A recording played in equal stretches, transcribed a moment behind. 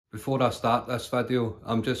Before I start this video,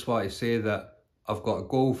 I'm just want to say that I've got a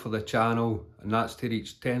goal for the channel, and that's to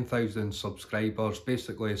reach 10,000 subscribers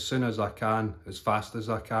basically as soon as I can, as fast as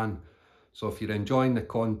I can. So if you're enjoying the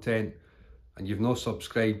content and you've not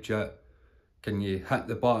subscribed yet, can you hit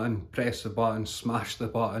the button, press the button, smash the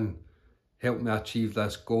button, help me achieve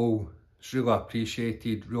this goal? It's really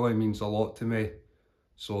appreciated, really means a lot to me.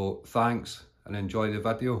 So thanks and enjoy the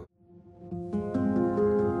video.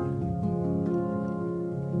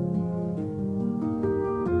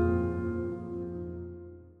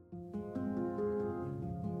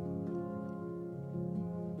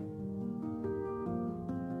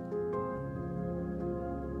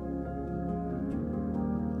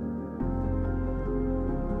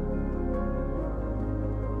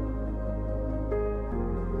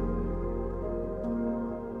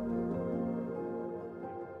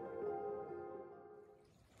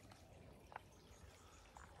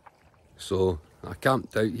 So I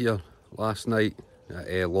camped out here last night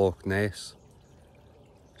at Loch Ness.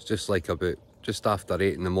 It's just like about just after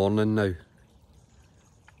 8 in the morning now,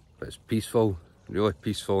 but it's peaceful, really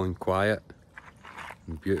peaceful and quiet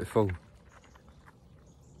and beautiful.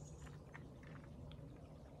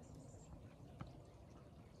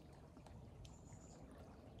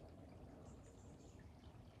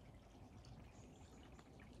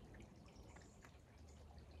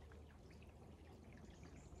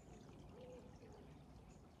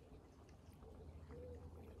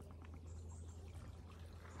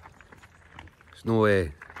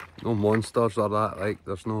 There's no monsters or that, like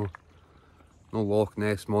there's no Loch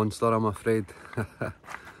Ness monster, I'm afraid.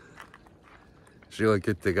 It's really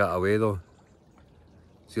good to get away though.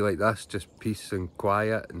 See, like this, just peace and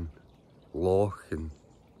quiet and loch and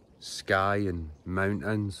sky and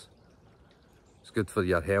mountains. It's good for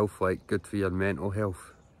your health, like good for your mental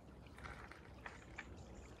health.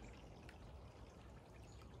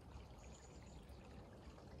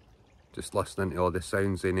 Just listening to all the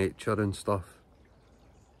sounds of nature and stuff.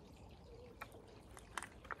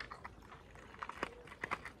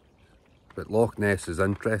 But Loch Ness is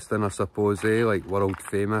interesting, I suppose, like world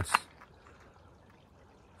famous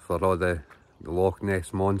for all the Loch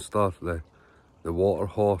Ness monster, the water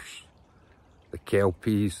horse, the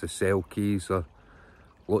kelpies, the selkies,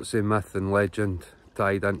 lots of myth and legend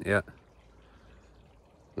tied into it.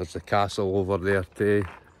 There's a castle over there too,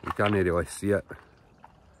 you can't really see it.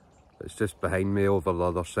 It's just behind me over the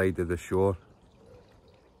other side of the shore.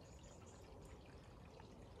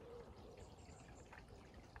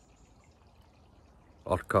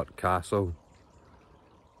 Urquhart Castle.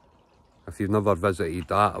 If you've never visited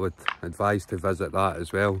that, I would advise to visit that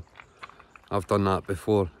as well. I've done that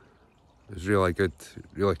before. It's really good,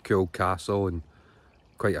 really cool castle and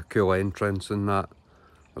quite a cool entrance in that.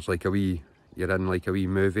 There's like you're in like a wee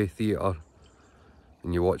movie theatre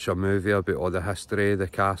and you watch a movie about all the history of the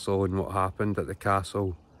castle and what happened at the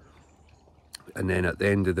castle. And then at the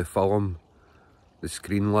end of the film, the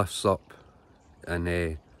screen lifts up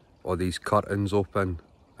and all these curtains open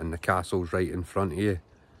and the castle's right in front of you.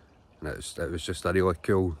 And it was just a really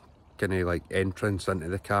cool kind of like entrance into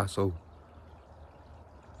the castle.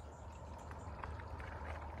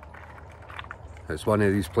 It's one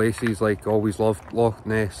of these places, like, always loved Loch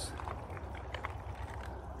Ness.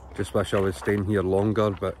 Just wish I was staying here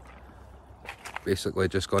longer, but basically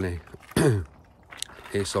just gonna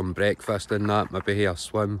have some breakfast and that, maybe have a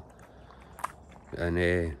swim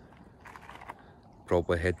and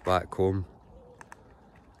probably head back home.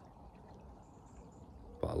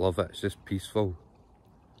 But I love it, it's just peaceful.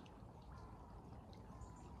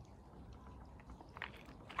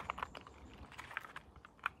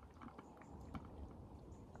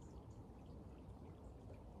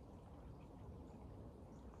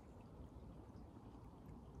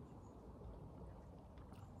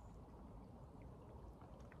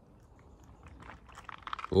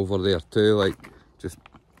 Over there too, like, just,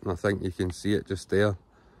 I think you can see it just there.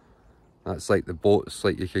 That's like the boats,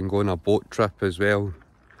 like you can go on a boat trip as well,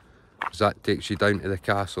 because that takes you down to the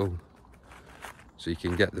castle. So you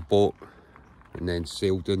can get the boat and then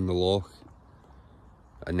sail down the loch.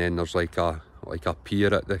 And then there's like a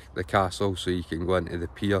pier at the castle, so you can go into the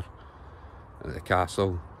pier at the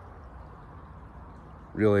castle.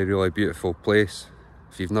 Really, really beautiful place.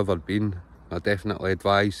 If you've never been, I definitely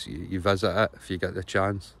advise you visit it if you get the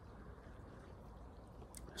chance.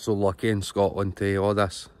 So lucky in Scotland to all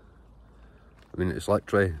this. I mean, it's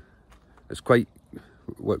quite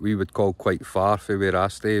what we would call quite far from where I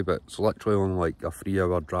stay, but it's literally only like a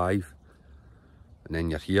 3-hour drive and then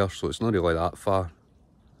you're here, so it's not really that far.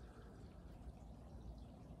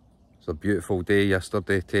 It's a beautiful day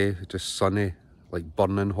yesterday too, just sunny, like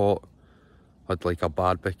burning hot. had like a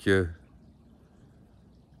barbecue,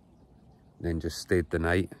 then just stayed the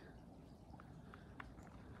night.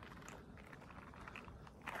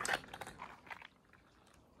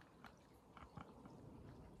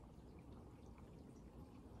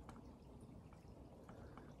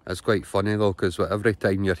 It's quite funny though, because every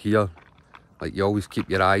time you're here, like, you always keep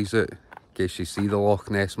your eyes out in case you see the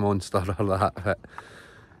Loch Ness monster or that, but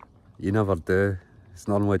you never do. It's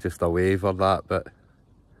normally just a wave or that, but I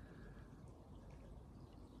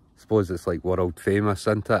suppose it's like world famous,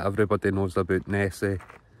 isn't it? Everybody knows about Nessie.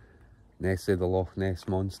 Nessie the Loch Ness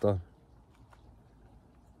monster.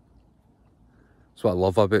 That's what I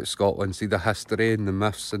love about Scotland. See the history and the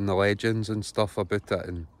myths and the legends and stuff about it,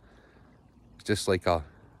 and it's just like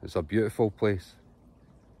it's a beautiful place.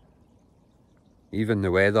 Even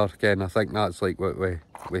the weather, Ken, I think that's like what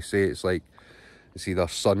we say, it's like it's either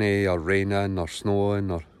sunny or raining or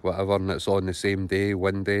snowing or whatever, and it's on the same day,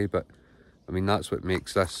 windy, but I mean that's what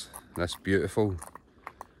makes this beautiful,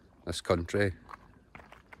 this country.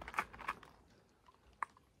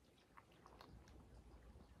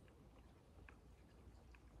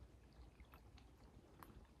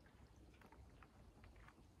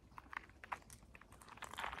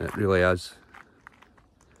 It really is.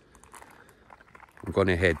 I'm going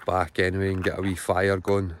to head back anyway and get a wee fire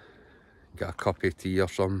going, get a cup of tea or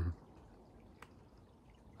something.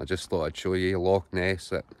 I just thought I'd show you Loch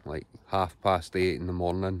Ness at like 8:30 in the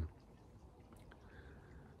morning.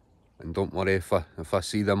 And don't worry, if I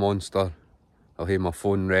see the monster, I'll have my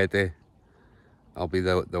phone ready. I'll be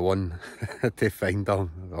the one to find him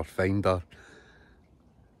or find her.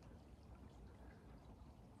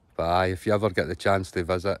 But aye, if you ever get the chance to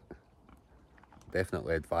visit,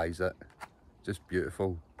 definitely advise it. Just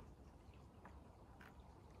beautiful.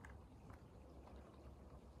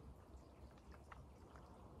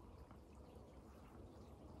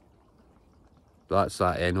 That's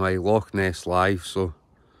that anyway, Loch Ness live, so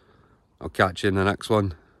I'll catch you in the next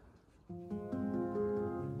one.